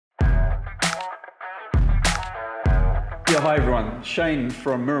Yeah, hi everyone. Shane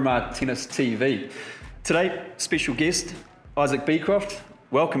from Miramar Tennis TV. Today, special guest, Isaac Becroft.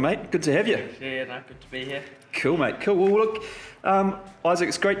 Welcome, mate. Good to have you. Yeah, no, good to be here. Cool, mate. Cool. Well, look, Isaac,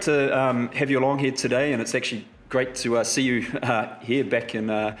 it's great to have you along here today, and it's actually great to see you here back in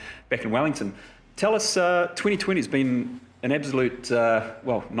Wellington. Tell us, 2020 has been an absolute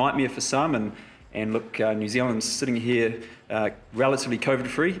nightmare for some, and look, New Zealand's sitting here relatively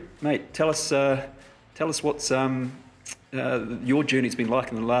COVID-free, mate. Tell us what's your journey's been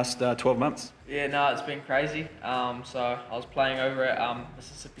like in the last 12 months. Yeah, no, it's been crazy. So I was playing over at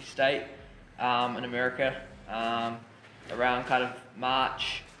Mississippi State in America around kind of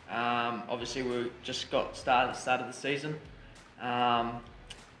March. Obviously, we just got started the season. Yeah,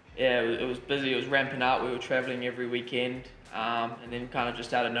 it was busy. It was ramping up. We were traveling every weekend, and then kind of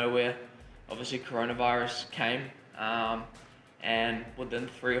just out of nowhere, obviously coronavirus came. And within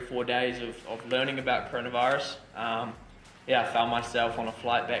 3 or 4 days of learning about coronavirus, I found myself on a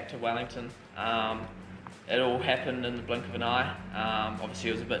flight back to Wellington. It all happened in the blink of an eye.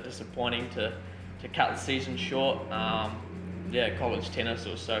 Obviously, it was a bit disappointing to cut the season short. College tennis,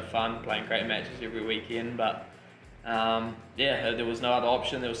 it was so fun, playing great matches every weekend, but there was no other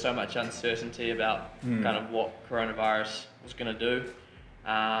option. There was so much uncertainty about kind of what coronavirus was going to do.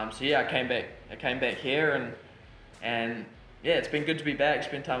 I came back here, and it's been good to be back,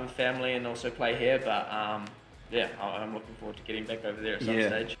 spend time with family, and also play here. But I'm looking forward to getting back over there at some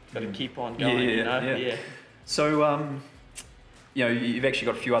stage. Got to keep on going, So, you've actually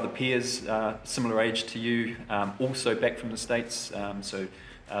got a few other peers, similar age to you, also back from the States. The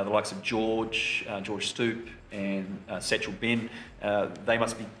likes of George Stoop and Satchel Ben. They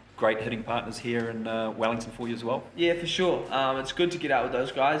must be great hitting partners here in Wellington for you as well. Yeah, for sure. It's good to get out with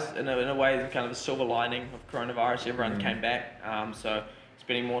those guys. In a way, kind of a silver lining of coronavirus. Everyone came back, so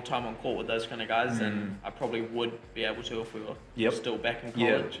spending more time on court with those kind of guys than I probably would be able to if we were still back in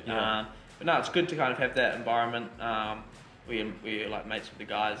college. But no, it's good to kind of have that environment. We're like mates with the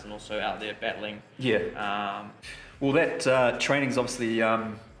guys and also out there battling. Well, that training's obviously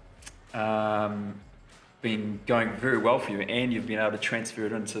been going very well for you, and you've been able to transfer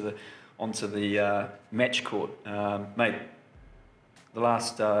it onto the match court, mate. The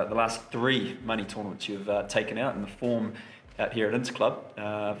last 3 money tournaments you've taken out, and the form out here at Inter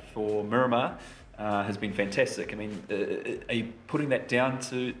Club for Miramar has been fantastic. I mean, are you putting that down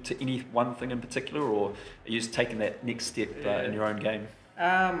to any one thing in particular, or are you just taking that next step in your own game?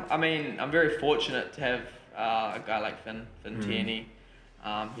 I mean, I'm very fortunate to have a guy like Finn Tierney,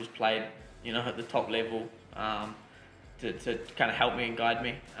 who's played, at the top level, to kind of help me and guide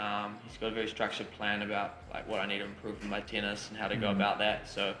me. He's got a very structured plan about like what I need to improve in my tennis and how to go about that.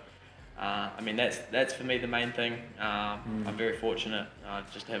 So, I mean, that's for me the main thing. I'm very fortunate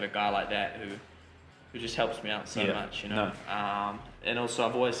just to have a guy like that who just helps me out so much, and also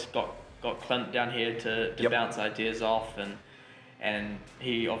I've always got Clint down here to bounce ideas off, and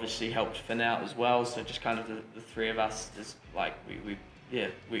he obviously helped Finn out as well. So just kind of the three of us is like we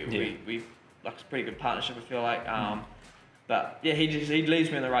like it's a pretty good partnership, I feel like. But yeah, he leads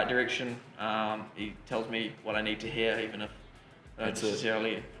me in the right direction. He tells me what I need to hear, even if I don't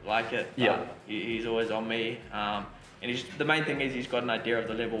necessarily like it. But he's always on me. And the main thing is he's got an idea of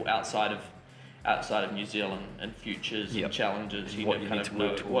the level outside of New Zealand and futures and challenges. He kind of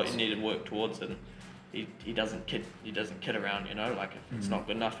know what you need to work towards, and he doesn't kid around. Like if it's not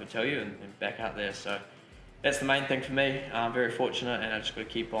good enough, he'll tell you and back out there. So that's the main thing for me. I'm very fortunate, and I just got to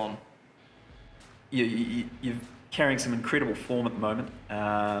keep on. You're carrying some incredible form at the moment,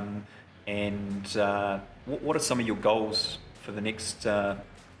 what are some of your goals for the next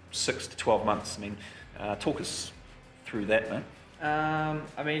 6 to 12 months? I mean, talk us through that, mate.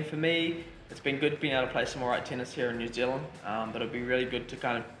 I mean, for me, it's been good being able to play some alright tennis here in New Zealand, but it'll be really good to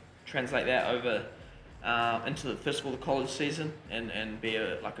kind of translate that over into first of all the college season and be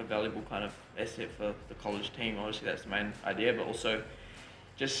a valuable kind of asset for the college team. Obviously, that's the main idea, but also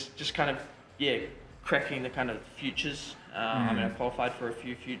just kind of cracking the kind of futures. I mean, I qualified for a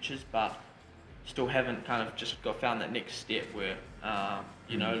few futures, but still haven't kind of just found that next step where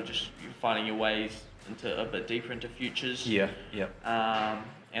just you're finding your ways into a bit deeper into futures.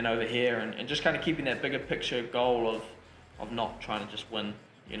 And over here, and just kind of keeping that bigger picture goal of not trying to just win,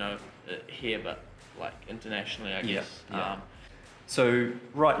 here, but like internationally, I guess. So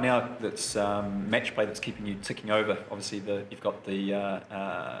right now, that's match play that's keeping you ticking over. Obviously, you've got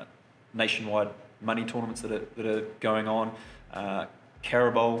the nationwide money tournaments that are going on,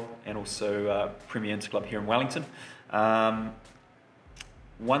 Carabao, and also Premier Inter Club here in Wellington.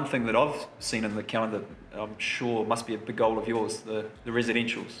 One thing that I've seen in the calendar, I'm sure must be a big goal of yours, the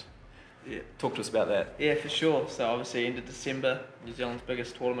residentials. Yeah. Talk to us about that. Yeah, for sure. So obviously end of December, New Zealand's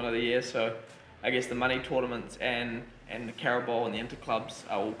biggest tournament of the year. So I guess the money tournaments and the Carabao and the interclubs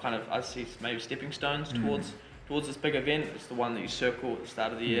are all kind of, I see, maybe stepping stones towards this big event. It's the one that you circle at the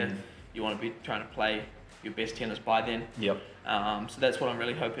start of the year. You want to be trying to play your best tennis by then. Yep. So that's what I'm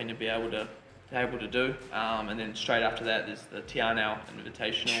really hoping to be able to do. And then straight after that, there's the Tianao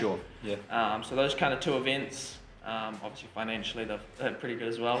Invitational. Sure. Yeah. So those kind of two events. Obviously financially they're pretty good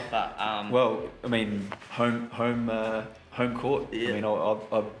as well, but well, I mean, home court. Yeah.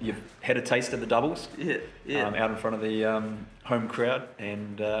 I mean, you've had a taste of the doubles. Yeah. Out in front of the home crowd,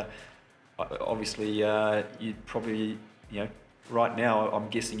 and obviously you probably, right now I'm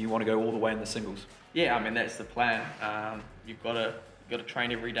guessing you want to go all the way in the singles. Yeah, I mean that's the plan. You've got to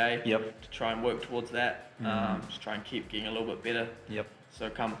train every day. Yep. To try and work towards that. Just try and keep getting a little bit better. Yep. So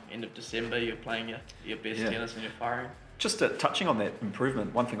come end of December, you're playing your best tennis and you're firing. Just touching on that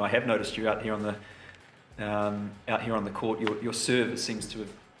improvement, one thing I have noticed you out here on the court, your serve seems to have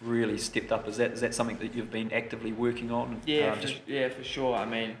really stepped up. Is that something that you've been actively working on? Yeah, for sure. I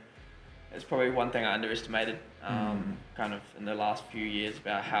mean, it's probably one thing I underestimated kind of in the last few years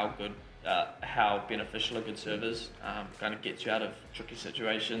about how beneficial a good serve is. Kind of gets you out of tricky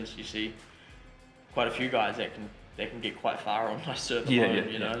situations. You see quite a few guys that can get quite far on my serve alone,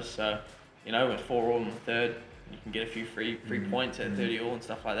 you know. So, with 4 all in the third, you can get a few free points at 30 all and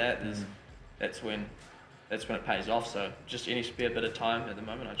stuff like that. That's when it pays off. So just any spare bit of time at the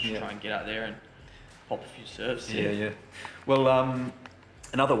moment, I just try and get out there and pop a few serves. Yeah. Well,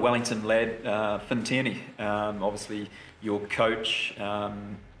 another Wellington lad, Finn Tierney, obviously your coach.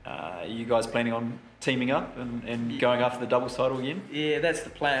 Are you guys planning on teaming up and going after the doubles title again? Yeah, that's the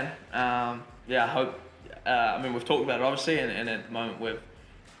plan. I hope. I mean, we've talked about it obviously, and at the moment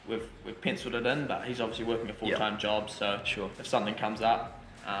we've penciled it in. But he's obviously working a full-time job, so if something comes up,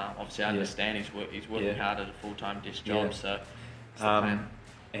 obviously I understand he's working hard at a full-time desk job. So it's the plan.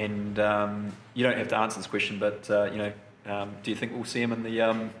 And you don't have to answer this question, but do you think we'll see him in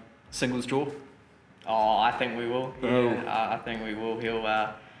the singles draw? Oh, I think we will. Yeah, I think we will.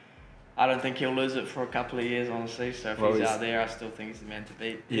 I don't think he'll lose it for a couple of years, honestly. So if he's out there, I still think he's the man to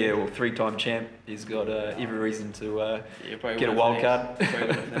beat. Yeah, well, 3-time champ. He's got every reason to get a wild card.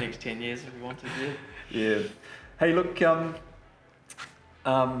 Probably for the next 10 years if he wanted to. Yeah. Hey, look,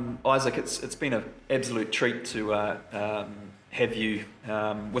 Isaac, it's been an absolute treat to have you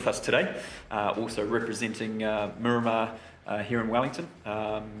with us today. Also representing Miramar here in Wellington,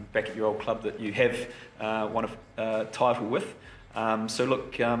 back at your old club that you have won a title with. So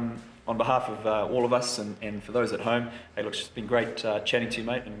look, on behalf of all of us and for those at home, hey, look, it's been great chatting to you,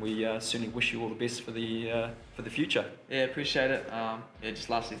 mate, and we certainly wish you all the best for the future. Yeah, appreciate it. Just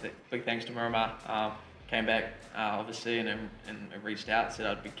lastly, big thanks to Miramar. Came back obviously and reached out, said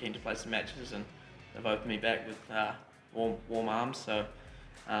I'd be keen to play some matches, and they've opened me back with warm arms. So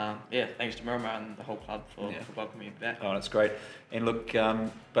thanks to Miramar and the whole club for welcoming me back. Oh, that's great. And look,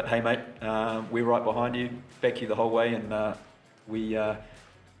 but hey, mate, we're right behind you, back you the whole way, and we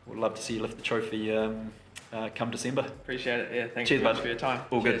would love to see you lift the trophy come December. Appreciate it. Yeah, thanks Cheers, so much for your time.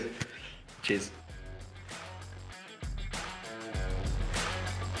 All good. Cheers.